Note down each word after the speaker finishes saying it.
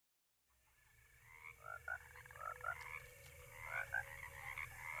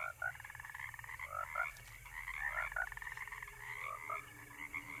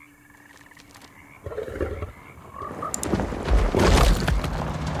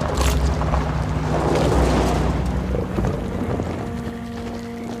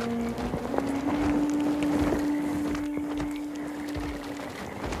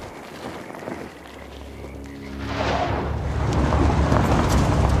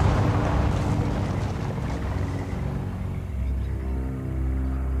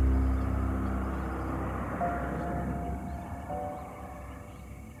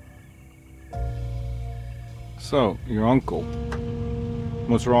So, your uncle.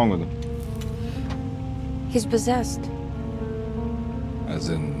 What's wrong with him? He's possessed. As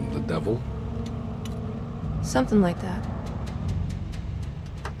in the devil? Something like that.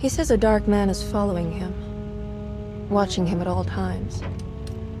 He says a dark man is following him, watching him at all times.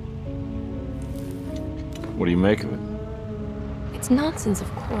 What do you make of it? It's nonsense, of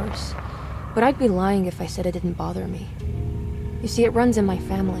course, but I'd be lying if I said it didn't bother me. You see, it runs in my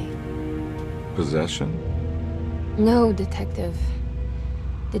family. Possession? No, Detective.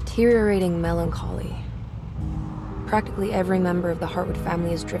 Deteriorating melancholy. Practically every member of the Hartwood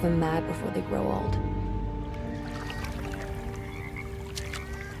family is driven mad before they grow old.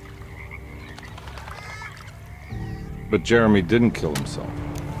 But Jeremy didn't kill himself.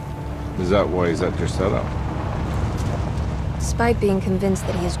 Is that why he's at your setup? Despite being convinced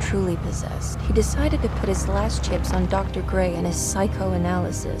that he is truly possessed, he decided to put his last chips on Dr. Gray and his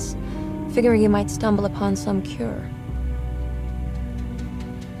psychoanalysis, figuring he might stumble upon some cure.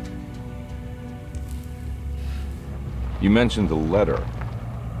 You mentioned the letter.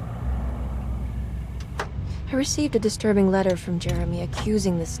 I received a disturbing letter from Jeremy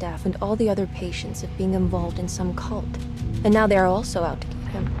accusing the staff and all the other patients of being involved in some cult. And now they are also out to get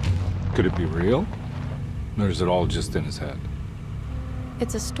him. Could it be real? Or is it all just in his head?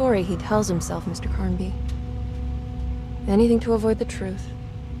 It's a story he tells himself, Mr. Carnby. Anything to avoid the truth.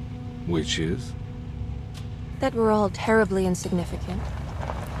 Which is? That we're all terribly insignificant.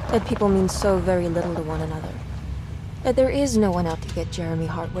 That people mean so very little to one another. That there is no one out to get Jeremy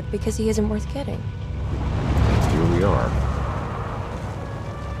Hartwood because he isn't worth getting. Here we are.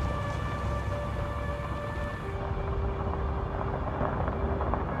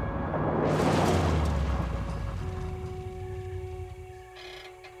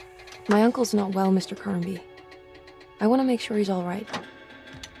 My uncle's not well, Mr. Carnby. I want to make sure he's all right.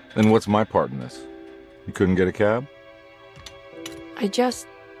 Then what's my part in this? You couldn't get a cab? I just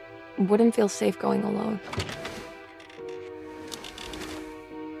wouldn't feel safe going alone.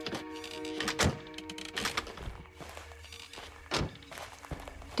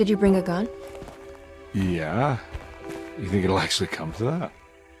 Did you bring a gun? Yeah. You think it'll actually come to that?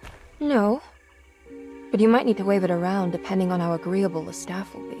 No. But you might need to wave it around depending on how agreeable the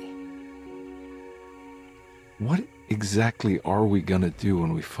staff will be. What exactly are we gonna do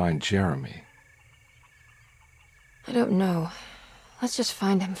when we find Jeremy? I don't know. Let's just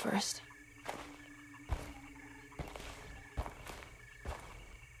find him first.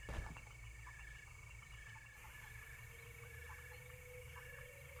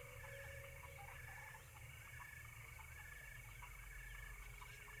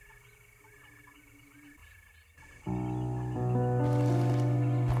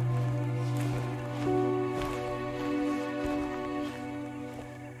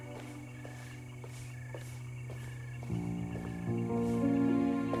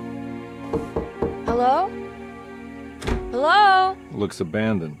 Hello? Hello? Looks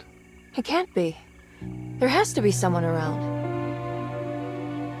abandoned. It can't be. There has to be someone around.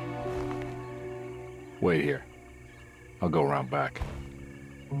 Wait here. I'll go around back.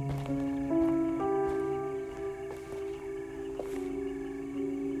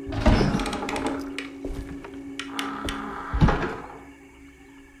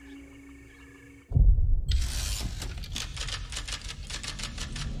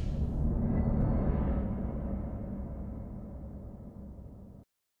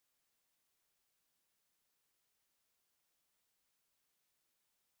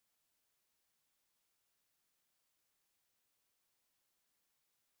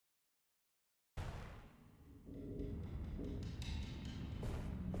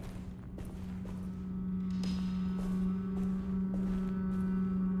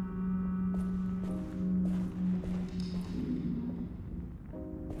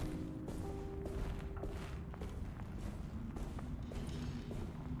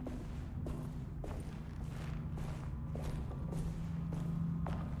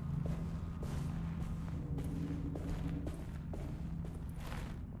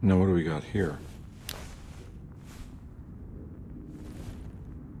 Now what do we got here?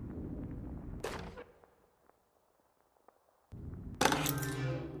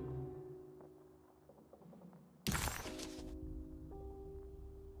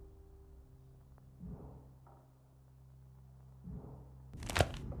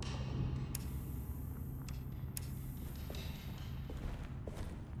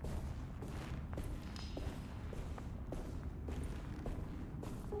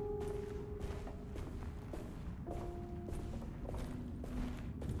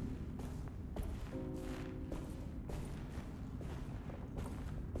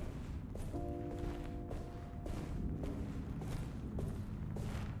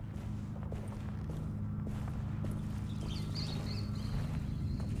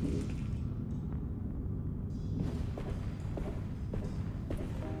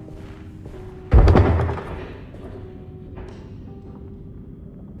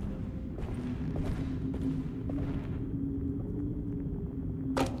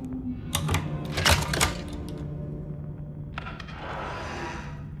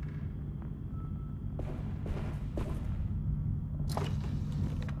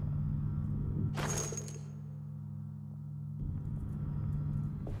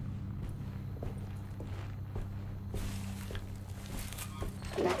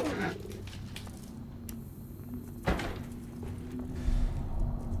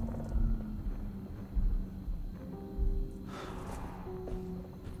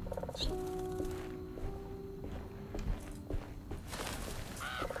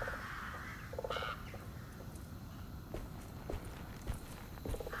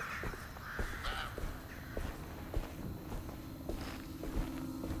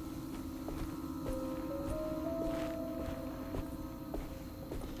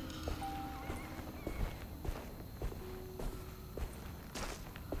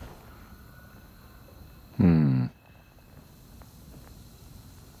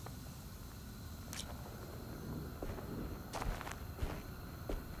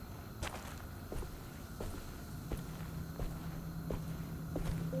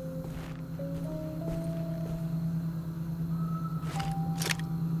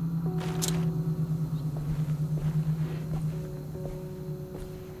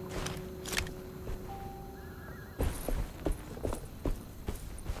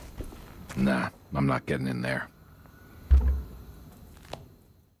 Nah, I'm not getting in there.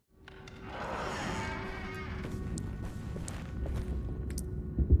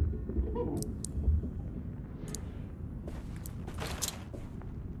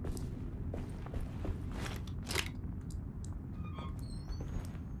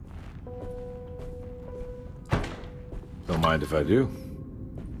 Don't mind if I do.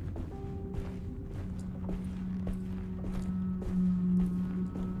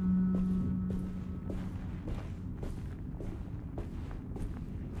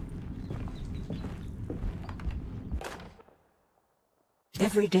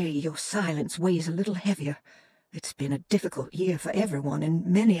 Every day your silence weighs a little heavier. It's been a difficult year for everyone, and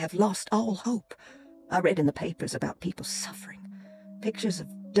many have lost all hope. I read in the papers about people suffering. Pictures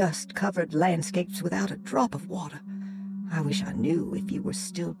of dust-covered landscapes without a drop of water. I wish I knew if you were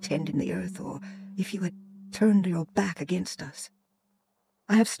still tending the earth, or if you had turned your back against us.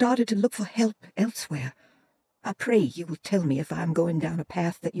 I have started to look for help elsewhere. I pray you will tell me if I am going down a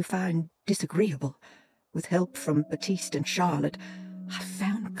path that you find disagreeable. With help from Baptiste and Charlotte, I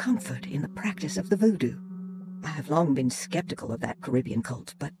found comfort in the practice of the voodoo. I have long been skeptical of that Caribbean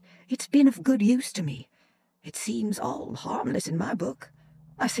cult, but it's been of good use to me. It seems all harmless in my book.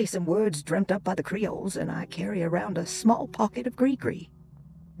 I say some words dreamt up by the Creoles, and I carry around a small pocket of gree-gree.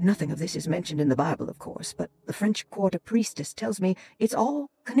 Nothing of this is mentioned in the Bible, of course, but the French Quarter priestess tells me it's all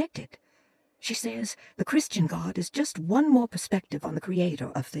connected. She says the Christian God is just one more perspective on the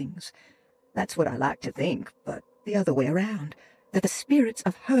creator of things. That's what I like to think, but the other way around, that the spirits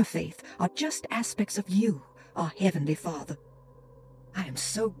of her faith are just aspects of you, our Heavenly Father. I am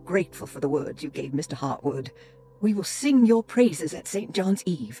so grateful for the words you gave Mr. Hartwood. We will sing your praises at St. John's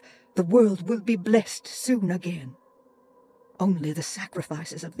Eve. The world will be blessed soon again. Only the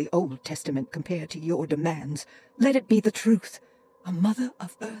sacrifices of the Old Testament compare to your demands. Let it be the truth. A mother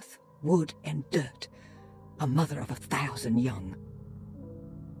of earth, wood, and dirt. A mother of 1,000 young.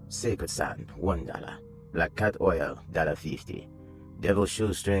 Sacred sand, $1. Black cat oil, $1.50. Devil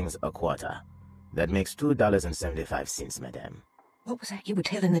shoestrings, a quarter. That makes $2.75, madame. What was that you were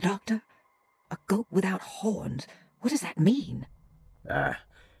telling the doctor? A goat without horns. What does that mean? Ah,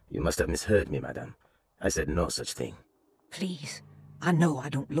 you must have misheard me, madame. I said no such thing. Please, I know I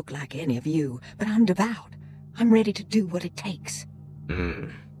don't look like any of you, but I'm devout. I'm ready to do what it takes.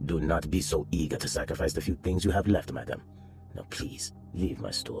 Do not be so eager to sacrifice the few things you have left, madame. Now please, leave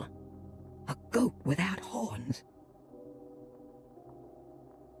my store. A goat without horns.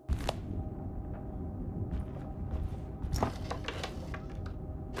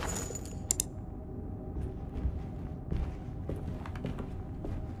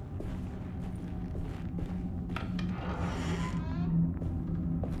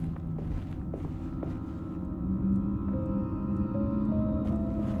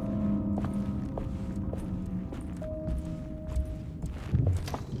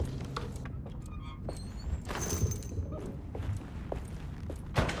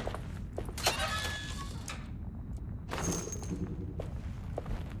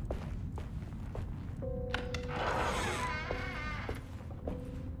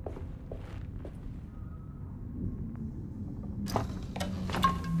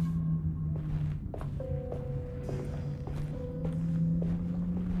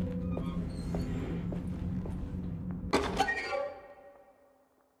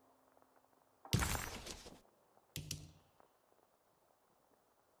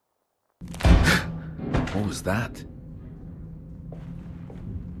 What was that?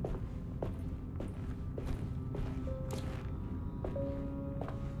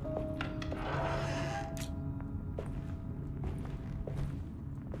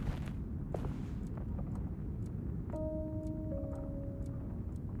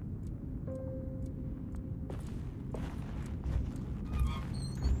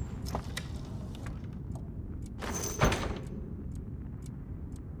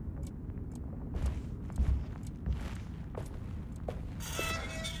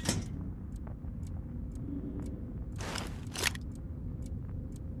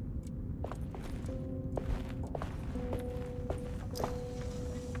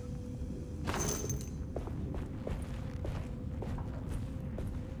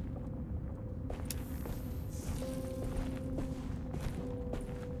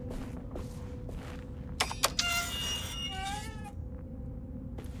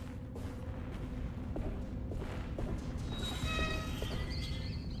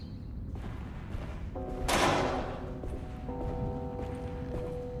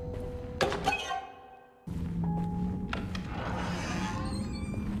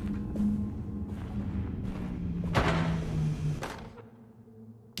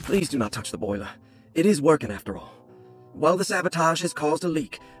 Please do not touch the boiler. It is working after all. While the sabotage has caused a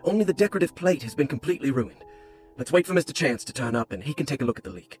leak, only the decorative plate has been completely ruined. Let's wait for Mr. Chance to turn up and he can take a look at the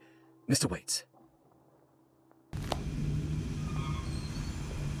leak. Mr. Waits.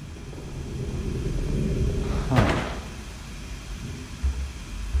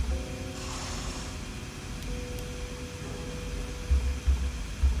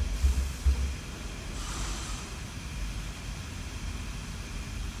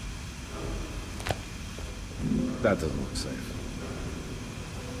 That doesn't look safe.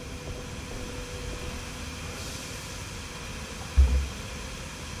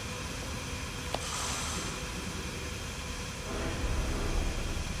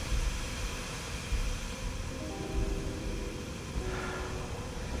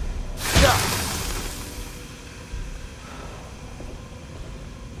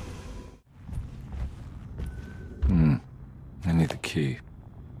 I need the key.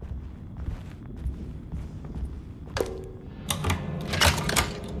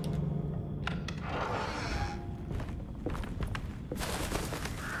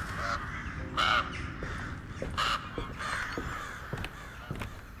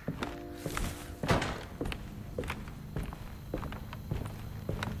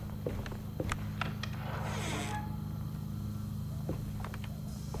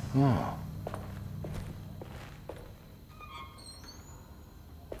 Oh.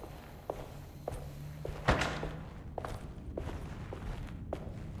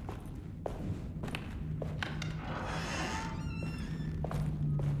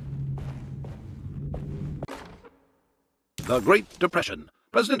 The Great Depression.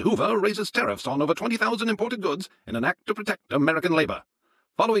 President Hoover raises tariffs on over 20,000 imported goods in an act to protect American labor.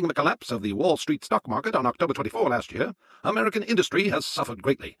 Following the collapse of the Wall Street stock market on October 24 last year, American industry has suffered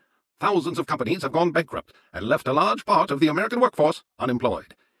greatly. Thousands of companies have gone bankrupt and left a large part of the American workforce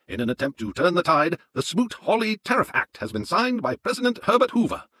unemployed. In an attempt to turn the tide, the Smoot-Hawley Tariff Act has been signed by President Herbert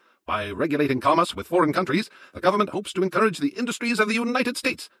Hoover. By regulating commerce with foreign countries, the government hopes to encourage the industries of the United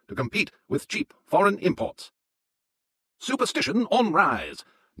States to compete with cheap foreign imports. Superstition on rise.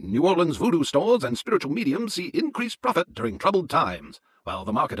 New Orleans voodoo stores and spiritual mediums see increased profit during troubled times. While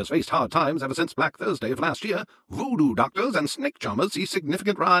the market has faced hard times ever since Black Thursday of last year, voodoo doctors and snake charmers see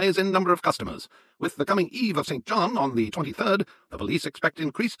significant rise in number of customers. With the coming Eve of St. John on the 23rd, the police expect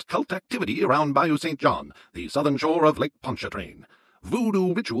increased cult activity around Bayou St. John, the southern shore of Lake Pontchartrain.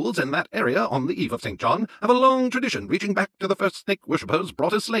 Voodoo rituals in that area on the Eve of St. John have a long tradition reaching back to the first snake worshippers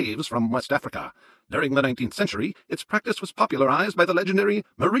brought as slaves from West Africa. During the 19th century, its practice was popularized by the legendary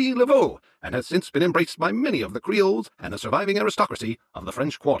Marie Laveau and has since been embraced by many of the Creoles and the surviving aristocracy of the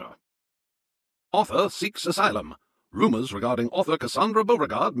French Quarter. Author seeks asylum. Rumors regarding author Cassandra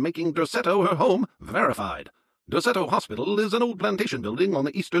Beauregard making Derceto her home verified. Derceto Hospital is an old plantation building on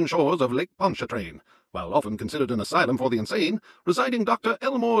the eastern shores of Lake Pontchartrain. While often considered an asylum for the insane, residing Dr.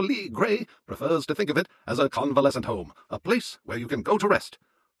 Elmore Lee Gray prefers to think of it as a convalescent home, a place where you can go to rest.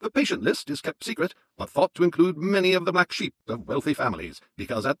 The patient list is kept secret, but thought to include many of the black sheep of wealthy families,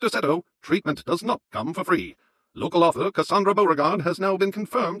 because at Derceto, treatment does not come for free. Local author Cassandra Beauregard has now been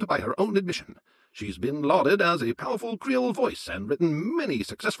confirmed by her own admission. She's been lauded as a powerful Creole voice and written many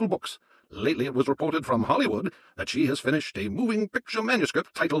successful books. Lately it was reported from Hollywood that she has finished a moving picture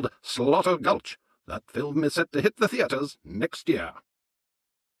manuscript titled Slaughter Gulch. That film is set to hit the theaters next year.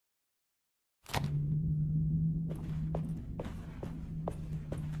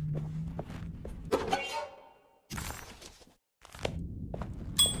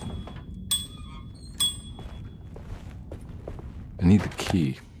 I need the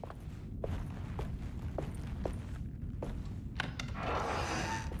key.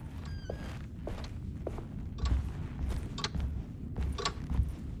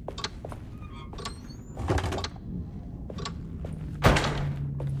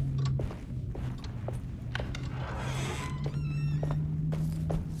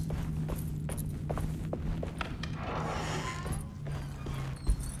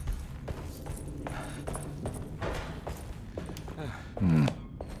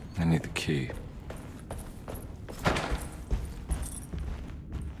 I need the key.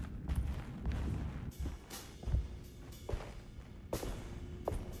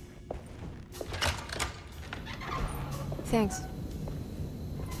 Thanks.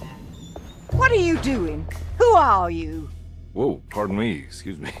 What are you doing? Who are you? Whoa, pardon me,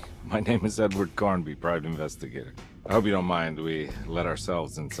 excuse me. My name is Edward Carnby, private investigator. I hope you don't mind we let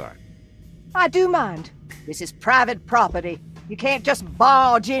ourselves inside. I do mind. This is private property. You can't just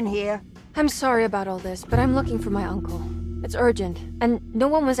barge in here. I'm sorry about all this, but I'm looking for my uncle. It's urgent, and no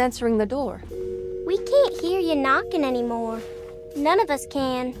one was answering the door. We can't hear you knocking anymore. None of us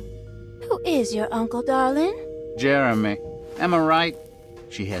can. Who is your uncle, darling? Jeremy. Am I right?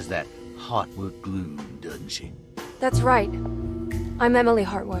 She has that Hartwood glue, doesn't she? That's right. I'm Emily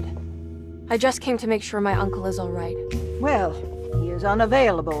Hartwood. I just came to make sure my uncle is all right. Well, he is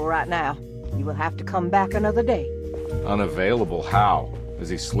unavailable right now. You will have to come back another day. Unavailable how? Is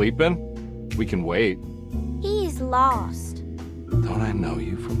he sleeping? We can wait. He's lost. Don't I know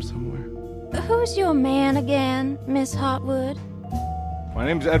you from somewhere? Who's your man again, Miss Hartwood? My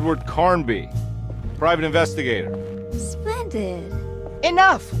name's Edward Carnby, private investigator. Splendid.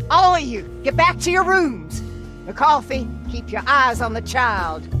 Enough! All of you! Get back to your rooms! McCarthy, keep your eyes on the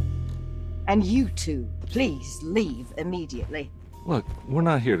child. And you two, please leave immediately. Look, we're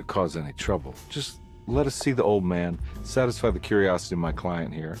not here to cause any trouble. Just let us see the old man, satisfy the curiosity of my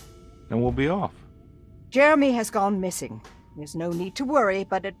client here, and we'll be off. Jeremy has gone missing. There's no need to worry,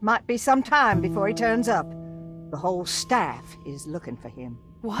 but it might be some time before he turns up. The whole staff is looking for him.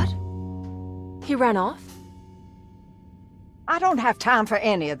 What? He ran off? I don't have time for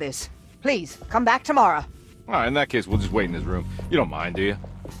any of this. Please, come back tomorrow. All right, in that case, we'll just wait in his room. You don't mind, do you?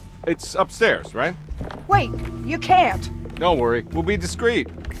 It's upstairs, right? Wait, you can't. Don't worry, we'll be discreet.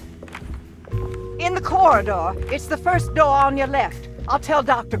 In the corridor. It's the first door on your left. I'll tell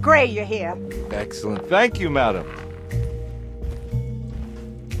Dr. Gray you're here. Excellent. Thank you, madam.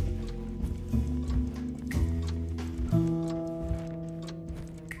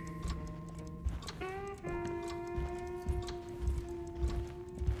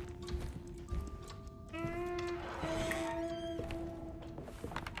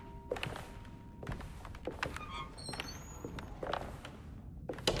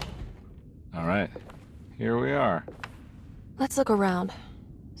 All right, here we are. Let's look around.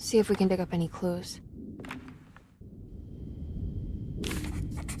 See if we can dig up any clues.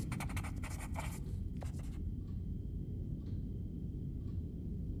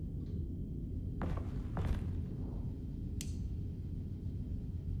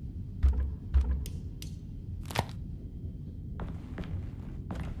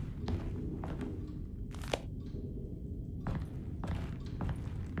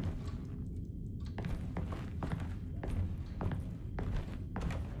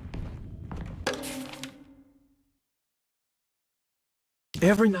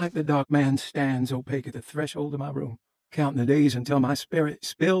 Every night the dark man stands opaque at the threshold of my room, counting the days until my spirit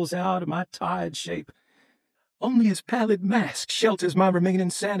spills out of my tired shape. Only his pallid mask shelters my remaining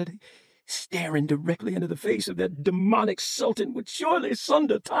sanity. Staring directly into the face of that demonic sultan would surely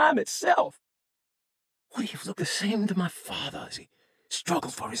sunder time itself. Would he have looked the same to my father as he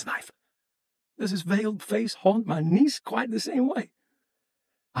struggled for his life? Does his veiled face haunt my niece quite the same way?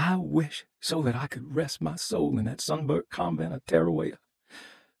 I wish so that I could rest my soul in that sunburnt convent of Teruel.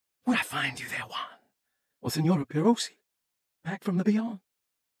 Would I find you there, Juan? Or Senora Pirosi, back from the beyond?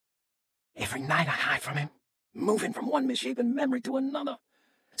 Every night I hide from him, moving from one misshapen memory to another.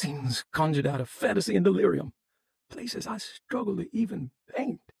 Scenes conjured out of fantasy and delirium. Places I struggle to even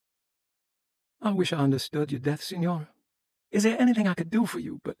paint. I wish I understood your death, Senora. Is there anything I could do for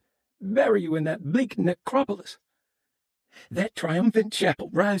you but bury you in that bleak necropolis? That triumphant chapel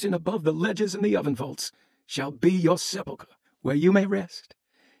rising above the ledges and the oven vaults shall be your sepulchre, where you may rest,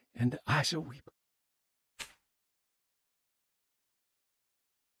 and I shall weep.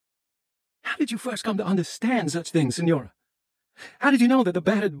 How did you first come to understand such things, Senora? How did you know that the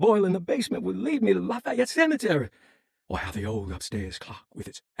battered boil in the basement would lead me to Lafayette Cemetery? Or how the old upstairs clock, with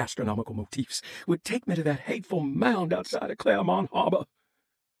its astronomical motifs, would take me to that hateful mound outside of Claremont Harbor?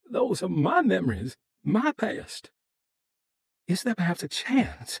 Those are my memories, my past. Is there perhaps a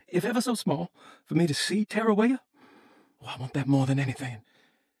chance, if ever so small, for me to see Teruel? Oh, I want that more than anything.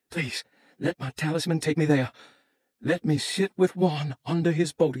 Please, let my talisman take me there. Let me sit with Juan under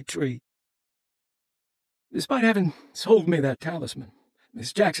his Bodhi tree. Despite having sold me that talisman,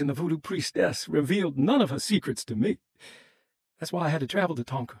 Miss Jackson, the voodoo priestess, revealed none of her secrets to me. That's why I had to travel to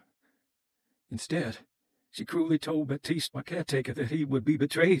Tonka. Instead, she cruelly told Baptiste, my caretaker, that he would be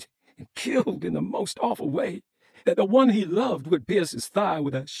betrayed and killed in the most awful way, that the one he loved would pierce his thigh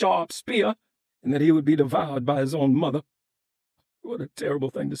with a sharp spear, and that he would be devoured by his own mother. What a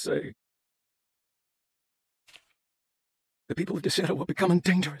terrible thing to say. The people of Deseto are becoming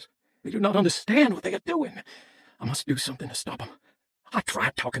dangerous. They do not understand what they are doing. I must do something to stop them. I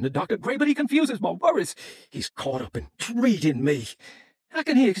tried talking to Dr. Gray, but he confuses my worries. He's caught up in treating me. How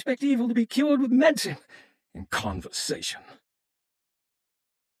can he expect evil to be cured with medicine and conversation?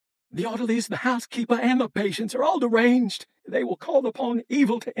 The orderlies, the housekeeper, and the patients are all deranged. They will call upon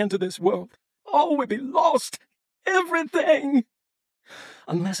evil to enter this world. All will be lost. Everything.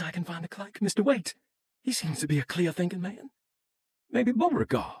 Unless I can find the clerk, Mr. Waite. He seems to be a clear-thinking man. maybe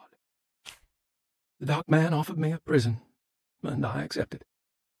Beauregard. The dock man offered me a prison, and I accepted.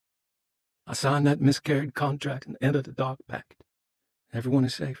 I signed that miscarried contract and entered the dock packet. Everyone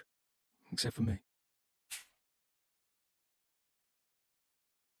is safe, except for me.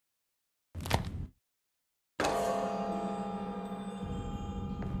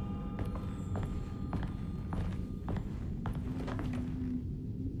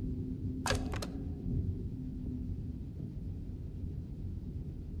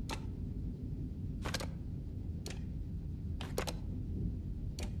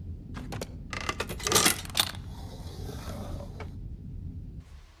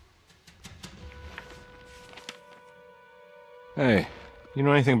 Hey, you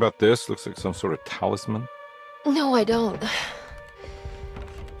know anything about this? Looks like some sort of talisman. No, I don't.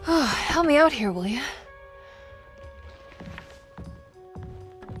 Oh, help me out here, will you?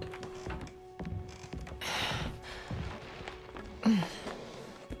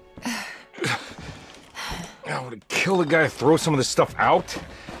 I would kill the guy, throw some of this stuff out.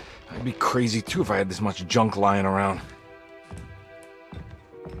 I'd be crazy too if I had this much junk lying around.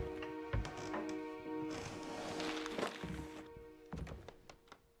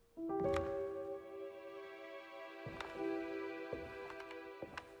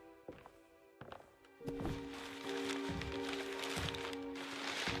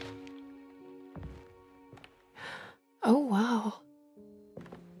 Oh, wow.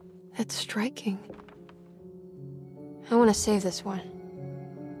 That's striking. I want to save this one.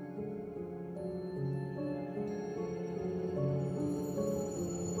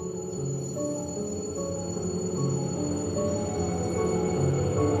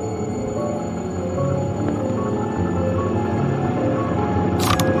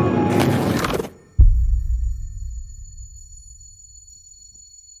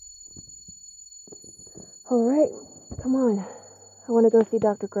 All right, come on. I want to go see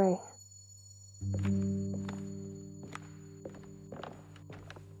Dr. Gray.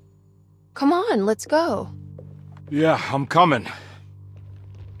 Come on, let's go. Yeah, I'm coming.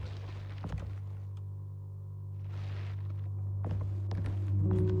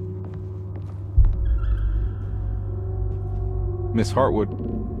 Miss Hartwood.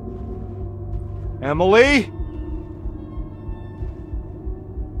 Emily?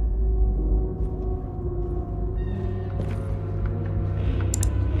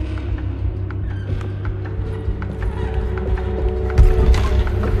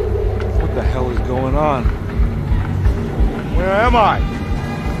 What the hell is going on? Where am I?